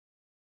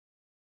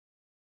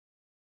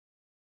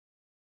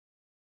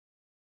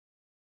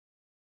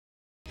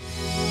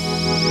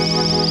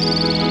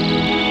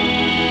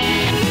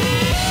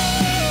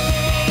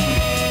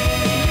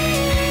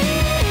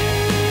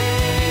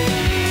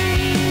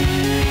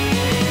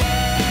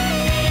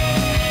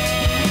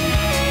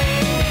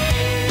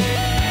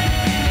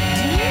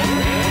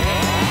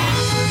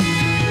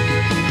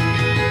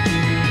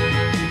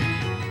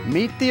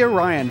the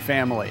Orion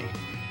family.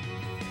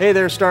 Hey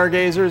there,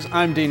 stargazers.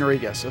 I'm Dean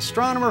Regas,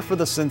 astronomer for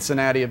the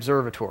Cincinnati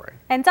Observatory.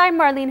 And I'm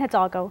Marlene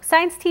Hidalgo,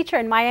 science teacher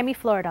in Miami,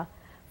 Florida.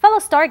 Fellow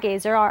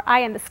stargazer, our eye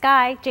in the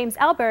sky, James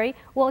Albury,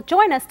 will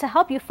join us to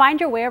help you find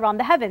your way around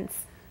the heavens.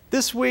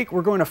 This week,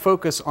 we're going to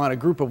focus on a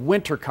group of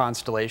winter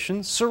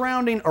constellations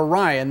surrounding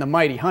Orion, the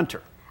mighty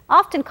hunter.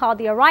 Often called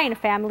the Orion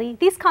family,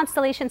 these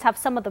constellations have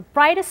some of the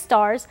brightest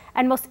stars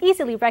and most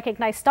easily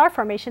recognized star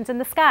formations in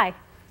the sky.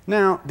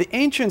 Now, the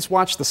ancients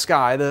watched the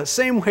sky the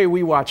same way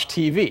we watch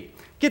TV.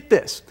 Get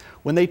this,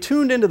 when they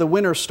tuned into the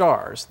winter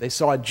stars, they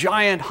saw a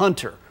giant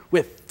hunter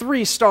with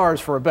 3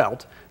 stars for a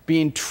belt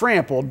being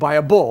trampled by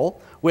a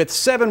bull with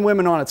 7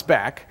 women on its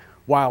back,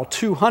 while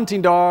 2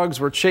 hunting dogs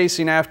were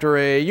chasing after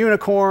a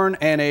unicorn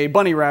and a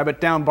bunny rabbit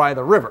down by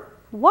the river.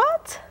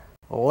 What?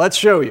 Well, let's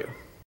show you.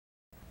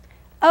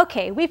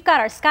 Okay, we've got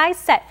our skies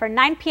set for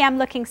 9 p.m.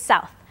 looking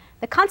south.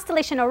 The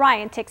constellation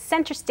Orion takes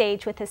center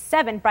stage with his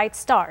 7 bright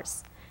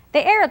stars.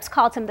 The Arabs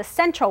called him the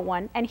central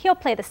one, and he'll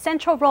play the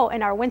central role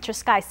in our winter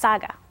sky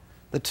saga.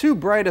 The 2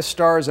 brightest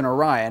stars in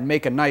Orion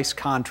make a nice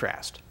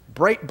contrast.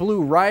 Bright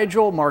blue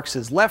Rigel marks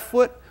his left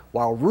foot,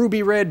 while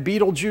ruby red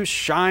Betelgeuse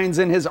shines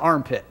in his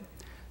armpit.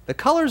 The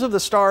colors of the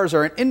stars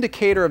are an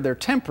indicator of their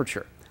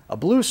temperature. A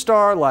blue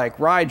star like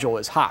Rigel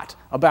is hot,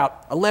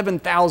 about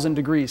 11,000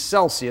 degrees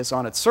Celsius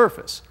on its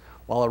surface,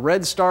 while a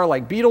red star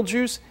like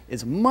Betelgeuse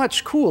is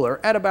much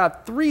cooler at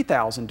about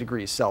 3,000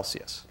 degrees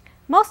Celsius.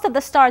 Most of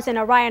the stars in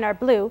Orion are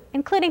blue,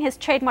 including his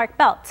trademark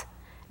belt.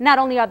 Not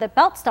only are the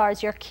belt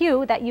stars your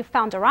cue that you've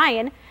found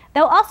Orion,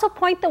 they'll also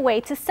point the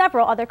way to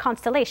several other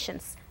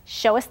constellations.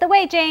 Show us the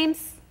way,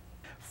 James.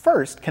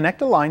 First,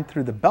 connect a line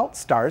through the belt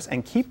stars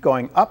and keep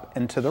going up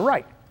and to the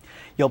right.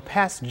 You'll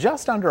pass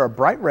just under a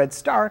bright red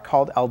star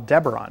called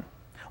Aldebaran.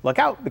 Look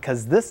out,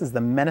 because this is the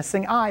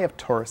menacing eye of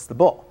Taurus the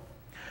bull.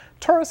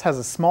 Taurus has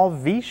a small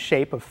V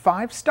shape of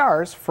 5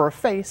 stars for a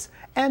face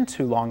and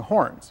 2 long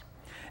horns.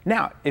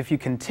 Now, if you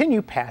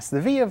continue past the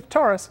V of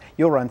Taurus,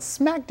 you'll run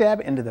smack dab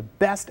into the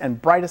best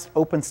and brightest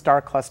open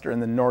star cluster in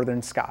the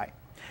northern sky.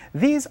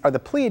 These are the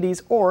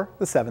Pleiades, or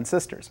the 7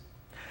 sisters.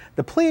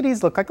 The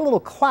Pleiades look like a little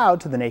cloud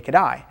to the naked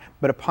eye,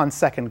 but upon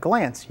second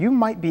glance, you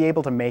might be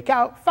able to make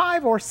out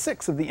 5 or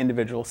 6 of the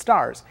individual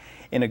stars.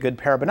 In a good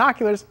pair of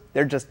binoculars,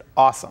 they're just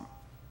awesome.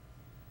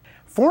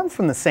 Formed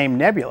from the same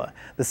nebula,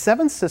 the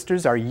 7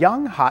 sisters are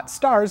young, hot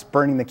stars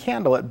burning the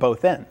candle at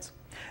both ends.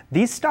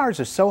 These stars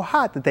are so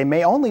hot that they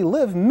may only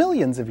live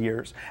millions of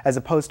years, as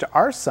opposed to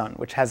our sun,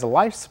 which has a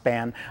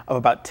lifespan of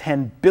about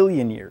 10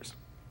 billion years.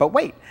 But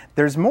wait,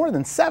 there's more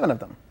than 7 of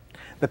them.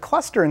 The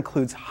cluster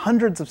includes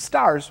hundreds of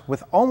stars,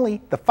 with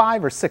only the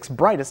 5 or 6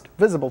 brightest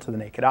visible to the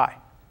naked eye.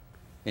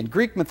 In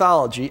Greek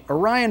mythology,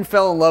 Orion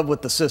fell in love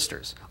with the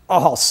sisters,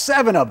 all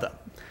 7 of them.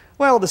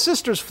 Well, the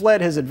sisters fled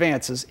his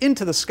advances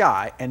into the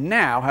sky and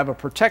now have a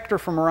protector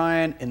from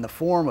Orion in the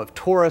form of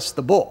Taurus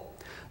the bull.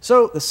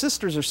 So the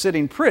sisters are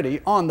sitting pretty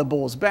on the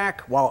bull's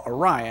back while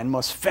Orion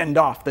must fend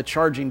off the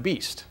charging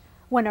beast.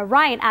 When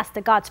Orion asked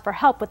the gods for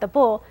help with the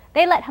bull,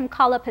 they let him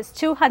call up his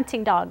 2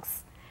 hunting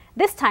dogs.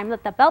 This time,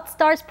 let the belt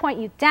stars point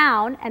you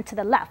down and to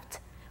the left.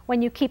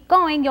 When you keep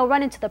going, you'll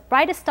run into the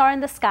brightest star in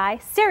the sky,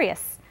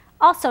 Sirius.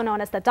 Also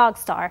known as the dog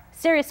star,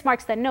 Sirius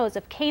marks the nose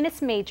of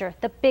Canis Major,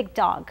 the big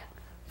dog.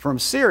 From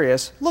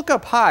Sirius, look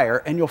up higher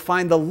and you'll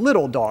find the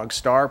little dog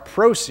star,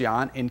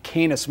 Procyon, in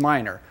Canis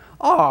Minor.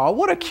 Aw,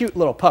 what a cute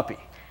little puppy.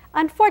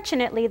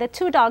 Unfortunately, the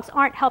 2 dogs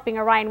aren't helping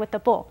Orion with the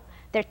bull.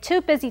 They're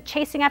too busy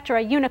chasing after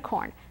a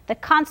unicorn, the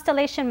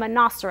constellation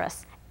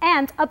Monoceros,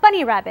 and a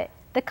bunny rabbit,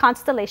 the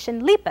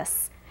constellation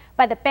Lepus,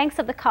 by the banks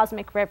of the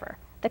cosmic river,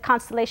 the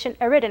constellation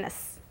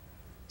Eridanus.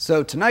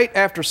 So tonight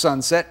after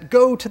sunset,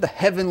 go to the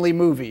heavenly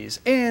movies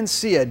and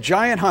see a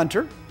giant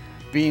hunter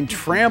being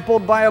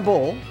trampled by a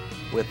bull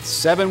with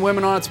 7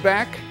 women on its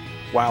back,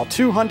 while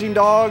 2 hunting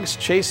dogs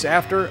chase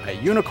after a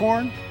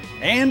unicorn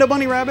and a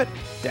bunny rabbit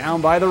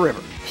down by the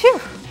river.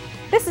 Phew!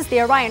 This is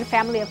the Orion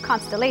family of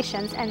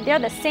constellations, and they're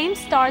the same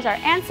stars our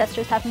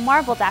ancestors have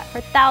marveled at for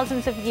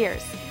thousands of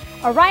years.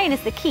 Orion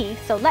is the key,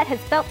 so let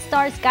his belt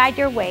stars guide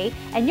your way,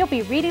 and you'll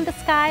be reading the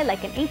sky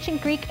like an ancient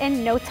Greek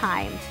in no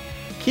time.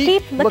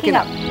 Keep looking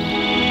up.